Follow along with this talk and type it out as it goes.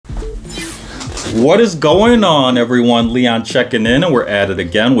What is going on, everyone? Leon checking in, and we're at it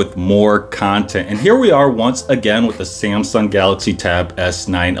again with more content. And here we are once again with the Samsung Galaxy Tab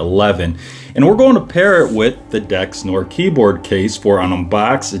S9 11. And we're going to pair it with the DEXNOR Keyboard Case for an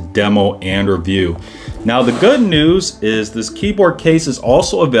unbox, demo, and review. Now, the good news is this keyboard case is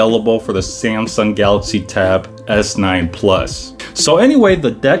also available for the Samsung Galaxy Tab S9 Plus. So anyway,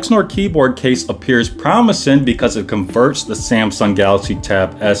 the DEXNOR Keyboard Case appears promising because it converts the Samsung Galaxy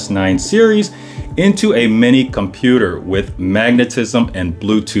Tab S9 series into a mini computer with magnetism and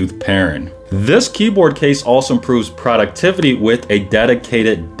Bluetooth pairing. This keyboard case also improves productivity with a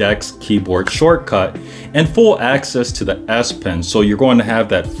dedicated DEX keyboard shortcut and full access to the SPen, so you're going to have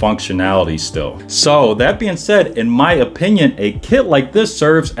that functionality still. So that being said, in my opinion, a kit like this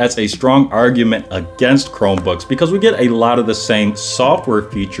serves as a strong argument against Chromebooks because we get a lot of the same software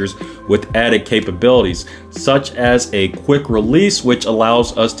features with added capabilities, such as a quick release, which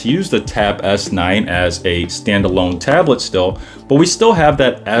allows us to use the Tab S9 as a standalone tablet still, but we still have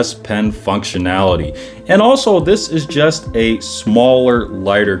that SPen functionality. And also, this is just a smaller,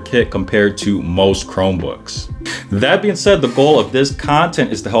 lighter kit compared to most Chromebooks. That being said, the goal of this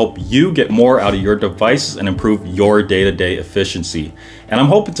content is to help you get more out of your devices and improve your day-to-day efficiency. And I'm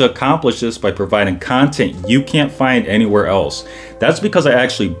hoping to accomplish this by providing content you can't find anywhere else. That's because I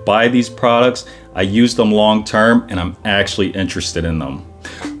actually buy these products, I use them long term, and I'm actually interested in them.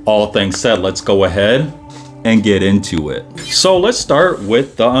 All things said, let's go ahead and get into it. So let's start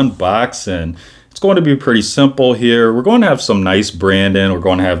with the unboxing. It's going to be pretty simple here. We're going to have some nice branding. We're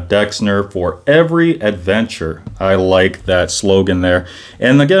going to have DEXNOR for every adventure. I like that slogan there.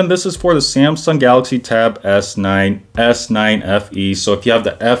 And again, this is for the Samsung Galaxy Tab S9, S9 FE. So if you have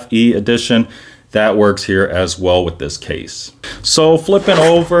the FE edition, that works here as well with this case. So flipping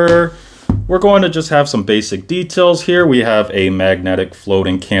over, we're going to just have some basic details here. We have a magnetic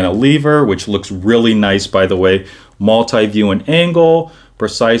floating cantilever, which looks really nice, by the way. Multi-view and angle,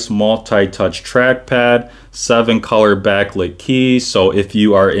 precise multi-touch trackpad, 7 color backlit keys. So if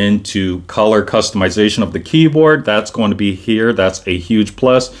you are into color customization of the keyboard, that's going to be here. That's a huge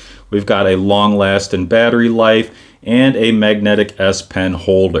plus. We've got a long-lasting battery life and a magnetic SPen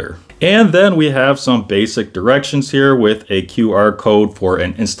holder. And then we have some basic directions here with a QR code for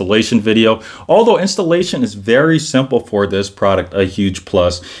an installation video. Although installation is very simple for this product, a huge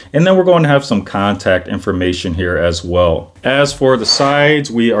plus. And then we're going to have some contact information here as well. As for the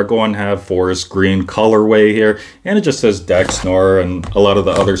sides, we are going to have forest green colorway here. And it just says DEXNOR, and a lot of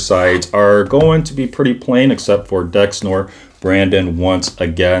the other sides are going to be pretty plain except for DEXNOR branding once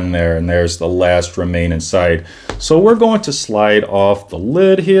again there, and there's the last remaining side. So we're going to slide off the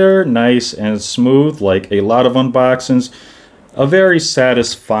lid here, nice and smooth, like a lot of unboxings. A very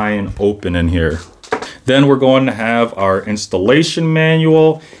satisfying opening here. Then we're going to have our installation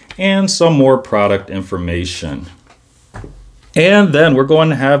manual and some more product information. And then we're going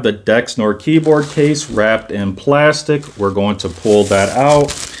to have the DEXNOR keyboard case wrapped in plastic. We're going to pull that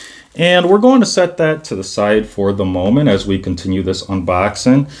out. And we're going to set that to the side for the moment as we continue this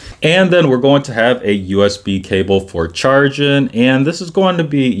unboxing. And then we're going to have a USB cable for charging. And this is going to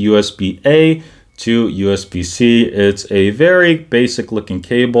be USB-A to USB-C. It's a very basic looking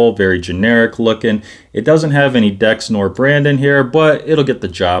cable, very generic looking. It doesn't have any DEXNOR brand in here, but it'll get the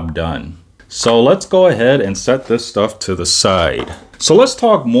job done. So let's go ahead and set this stuff to the side. So let's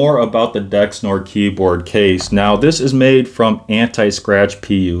talk more about the DEXNOR keyboard case. Now, this is made from anti-scratch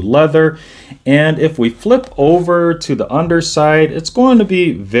PU leather. And if we flip over to the underside, it's going to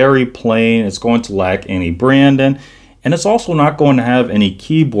be very plain. It's going to lack any branding. And it's also not going to have any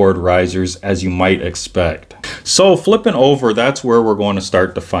keyboard risers as you might expect. So flipping over, that's where we're going to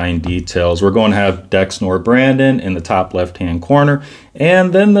start to find details. We're going to have DEXNOR branding in the top left-hand corner,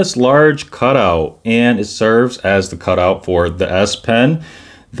 and then this large cutout, and it serves as the cutout for the SPen,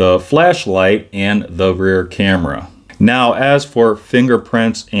 the flashlight, and the rear camera. Now, as for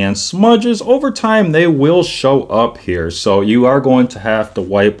fingerprints and smudges, over time they will show up here. So you are going to have to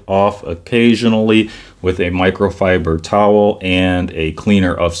wipe off occasionally with a microfiber towel and a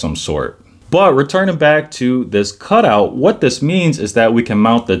cleaner of some sort. But returning back to this cutout, what this means is that we can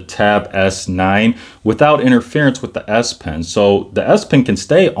mount the Tab S9 without interference with the SPen. So the SPen can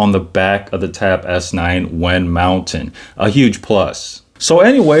stay on the back of the Tab S9 when mounting. A huge plus. So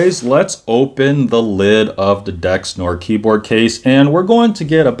anyways, let's open the lid of the DEXNOR keyboard case, and we're going to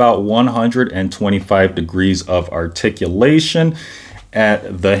get about 125 degrees of articulation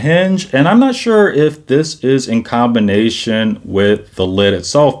at the hinge. And I'm not sure if this is in combination with the lid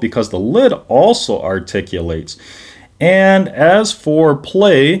itself, because the lid also articulates. And as for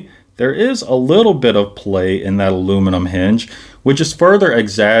play, there is a little bit of play in that aluminum hinge, which is further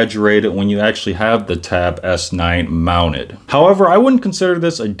exaggerated when you actually have the Tab S9 mounted. However, I wouldn't consider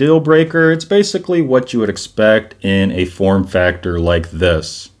this a deal breaker. It's basically what you would expect in a form factor like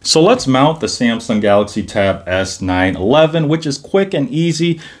this. So let's mount the Samsung Galaxy Tab S9 11, which is quick and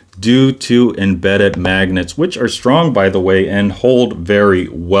easy due to embedded magnets, which are strong, by the way, and hold very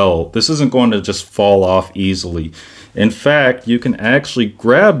well. This isn't going to just fall off easily. In fact, you can actually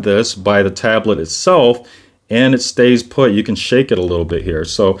grab this by the tablet itself and it stays put. You can shake it a little bit here.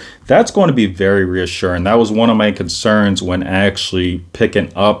 So that's going to be very reassuring. That was one of my concerns when actually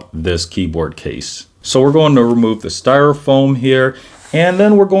picking up this keyboard case. So we're going to remove the styrofoam here, and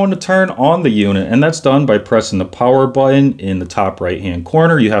then we're going to turn on the unit, and that's done by pressing the power button in the top right hand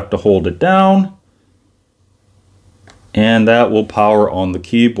corner. You have to hold it down, and that will power on the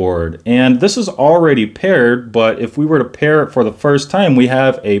keyboard. And this is already paired, but if we were to pair it for the first time, we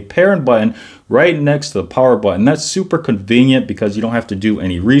have a pairing button right next to the power button. That's super convenient because you don't have to do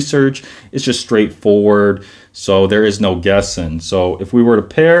any research. It's just straightforward, so there is no guessing. So if we were to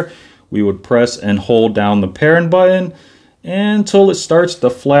pair, we would press and hold down the pairing button until it starts to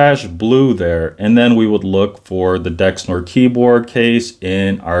flash blue there, and then we would look for the DEXNOR Keyboard Case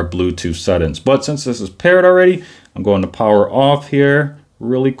in our Bluetooth settings. But since this is paired already, I'm going to power off here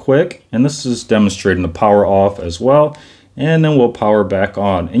really quick, and this is demonstrating the power off as well, and then we'll power back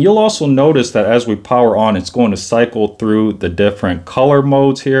on. And you'll also notice that as we power on, it's going to cycle through the different color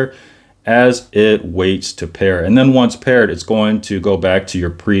modes here as it waits to pair. And then once paired, it's going to go back to your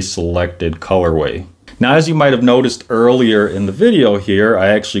pre-selected colorway. Now, as you might have noticed earlier in the video here, I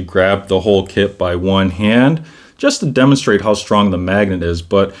actually grabbed the whole kit by one hand just to demonstrate how strong the magnet is,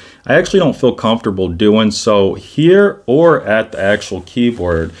 but I actually don't feel comfortable doing so here or at the actual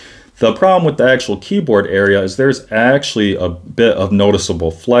keyboard. The problem with the actual keyboard area is there's actually a bit of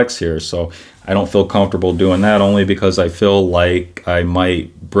noticeable flex here, so I don't feel comfortable doing that, only because I feel like I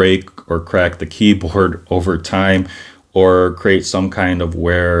might break or crack the keyboard over time or create some kind of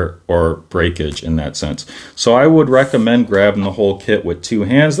wear or breakage in that sense. So I would recommend grabbing the whole kit with two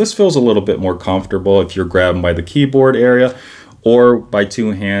hands. This feels a little bit more comfortable if you're grabbing by the keyboard area, or by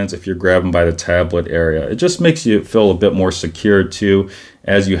two hands if you're grabbing by the tablet area. It just makes you feel a bit more secure too,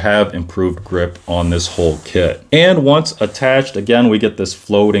 as you have improved grip on this whole kit. And once attached, again, we get this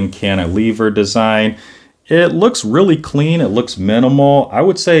floating cantilever design. It looks really clean, it looks minimal. I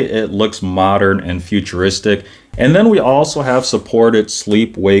would say it looks modern and futuristic. And then we also have supported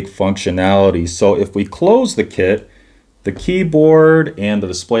sleep-wake functionality. So if we close the kit, the keyboard and the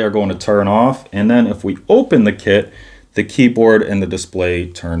display are going to turn off. And then if we open the kit, the keyboard and the display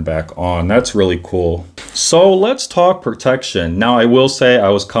turn back on. That's really cool. So let's talk protection. Now, I will say I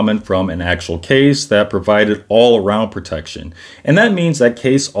was coming from an actual case that provided all-around protection. And that means that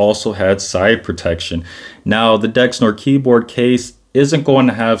case also had side protection. Now, the DEXNOR Keyboard Case isn't going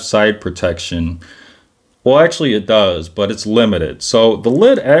to have side protection. Well, actually it does, but it's limited. So the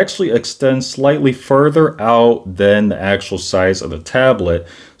lid actually extends slightly further out than the actual size of the tablet.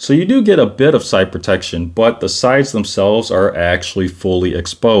 So you do get a bit of side protection, but the sides themselves are actually fully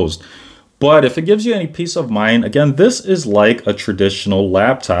exposed. But if it gives you any peace of mind, again, this is like a traditional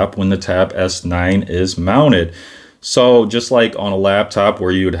laptop when the Tab S9 is mounted. So just like on a laptop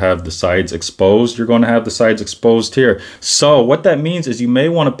where you would have the sides exposed, you're going to have the sides exposed here. So what that means is you may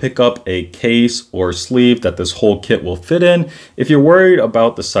want to pick up a case or sleeve that this whole kit will fit in if you're worried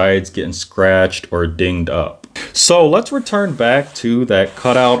about the sides getting scratched or dinged up. So let's return back to that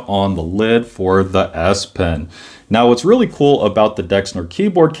cutout on the lid for the SPen. Now, what's really cool about the DEXNOR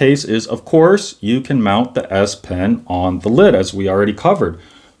Keyboard Case is, of course, you can mount the SPen on the lid, as we already covered.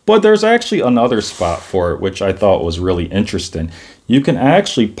 But there's actually another spot for it, which I thought was really interesting. You can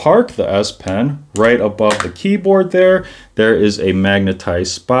actually park the SPen right above the keyboard there. There is a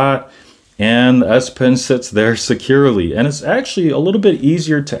magnetized spot, and the SPen sits there securely. And it's actually a little bit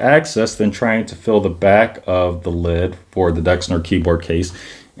easier to access than trying to fill the back of the lid for the DEXNOR Keyboard Case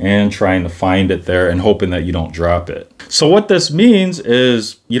and trying to find it there and hoping that you don't drop it. So what this means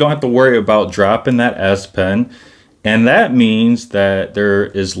is you don't have to worry about dropping that SPen. And that means that there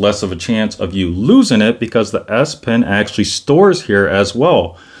is less of a chance of you losing it because the SPen actually stores here as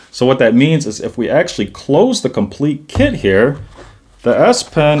well. So what that means is if we actually close the complete kit here, the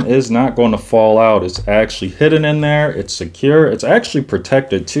SPen is not going to fall out. It's actually hidden in there. It's secure. It's actually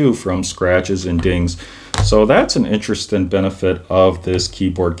protected too from scratches and dings. So that's an interesting benefit of this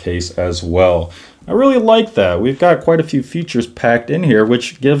keyboard case as well. I really like that. We've got quite a few features packed in here,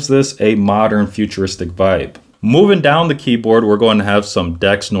 which gives this a modern futuristic vibe. Moving down the keyboard, we're going to have some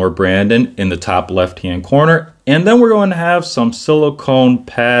DEXNOR branding in the top left-hand corner, and then we're going to have some silicone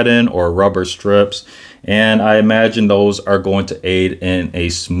padding or rubber strips, And I imagine those are going to aid in a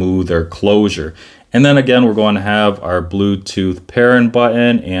smoother closure. And then again, we're going to have our Bluetooth pairing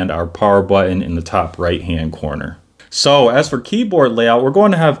button and our power button in the top right-hand corner. So as for keyboard layout, we're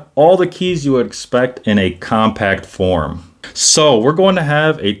going to have all the keys you would expect in a compact form. So we're going to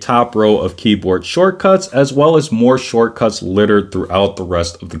have a top row of keyboard shortcuts as well as more shortcuts littered throughout the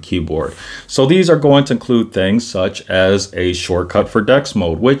rest of the keyboard. So these are going to include things such as a shortcut for DEX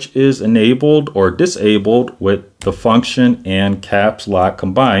mode, which is enabled or disabled with the function and caps lock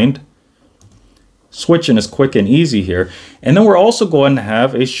combined. Switching is quick and easy here. And then we're also going to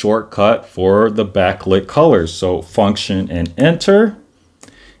have a shortcut for the backlit colors. So function and enter.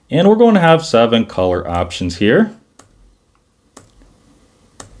 And we're going to have 7 color options here.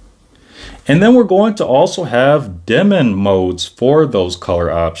 And then we're going to also have dim-in modes for those color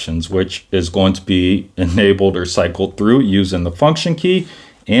options, which is going to be enabled or cycled through using the function key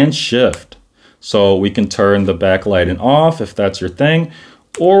and shift. So we can turn the backlighting off if that's your thing,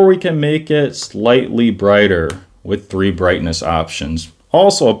 or we can make it slightly brighter with 3 brightness options.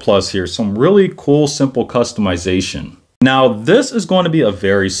 Also a plus here, some really cool, simple customization. Now this is going to be a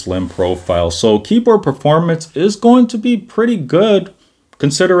very slim profile, so keyboard performance is going to be pretty good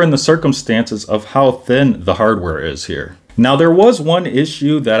considering the circumstances of how thin the hardware is here. Now there was one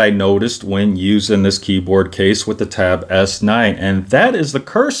issue that I noticed when using this keyboard case with the Tab S9, and that is the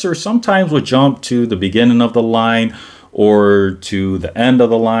cursor sometimes would jump to the beginning of the line or to the end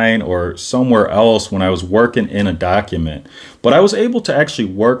of the line or somewhere else when I was working in a document. But I was able to actually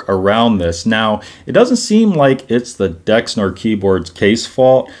work around this. Now, it doesn't seem like it's the DEXNOR Keyboard Case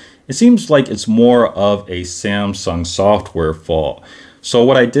fault. It seems like it's more of a Samsung software fault. So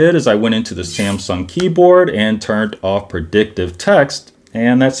what I did is I went into the Samsung keyboard and turned off predictive text,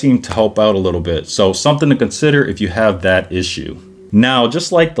 and that seemed to help out a little bit. So something to consider if you have that issue. Now,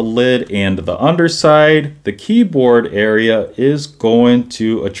 just like the lid and the underside, the keyboard area is going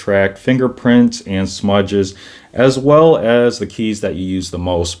to attract fingerprints and smudges, as well as the keys that you use the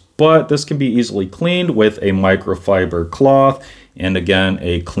most. But this can be easily cleaned with a microfiber cloth and again,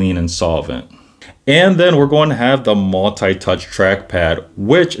 a clean and solvent. And then we're going to have the multi-touch trackpad,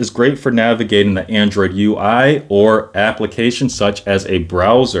 which is great for navigating the Android UI or applications such as a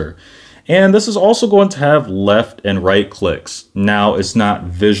browser. And this is also going to have left and right clicks. Now, it's not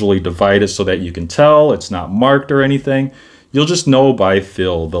visually divided so that you can tell, it's not marked or anything. You'll just know by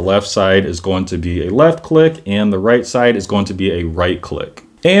feel. The left side is going to be a left click and the right side is going to be a right click.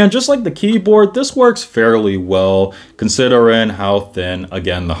 And just like the keyboard, this works fairly well considering how thin,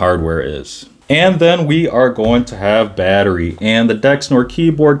 again, the hardware is. And then we are going to have battery, and the DEXNOR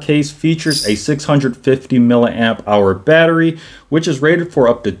Keyboard Case features a 650 milliamp hour battery, which is rated for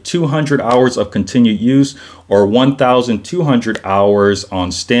up to 200 hours of continued use or 1,200 hours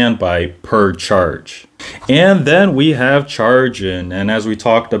on standby per charge. And then we have charging, and as we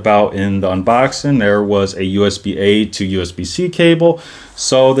talked about in the unboxing, there was a USB-A to USB-C cable.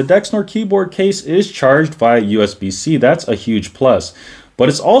 So the DEXNOR Keyboard Case is charged via USB-C. That's a huge plus. But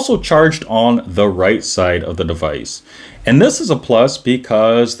it's also charged on the right side of the device. And this is a plus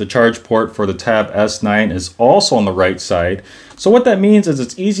because the charge port for the Tab S9 is also on the right side. So what that means is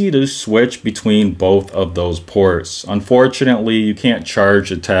it's easy to switch between both of those ports. Unfortunately, you can't charge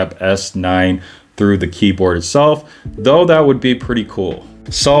the Tab S9 through the keyboard itself, though that would be pretty cool.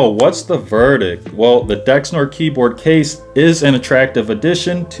 So what's the verdict? Well, the DEXNOR Keyboard Case is an attractive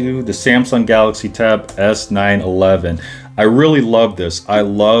addition to the Samsung Galaxy Tab S9 11. I really love this. I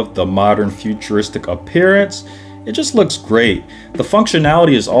love the modern futuristic appearance. It just looks great. The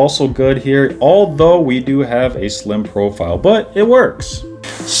functionality is also good here, although we do have a slim profile, but it works.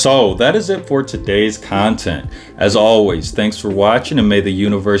 So that is it for today's content. As always, thanks for watching and may the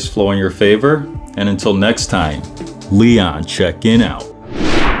universe flow in your favor. And until next time, Leon checking out.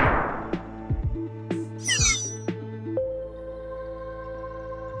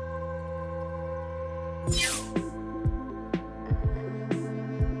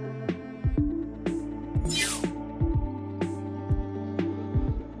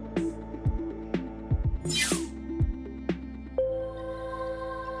 You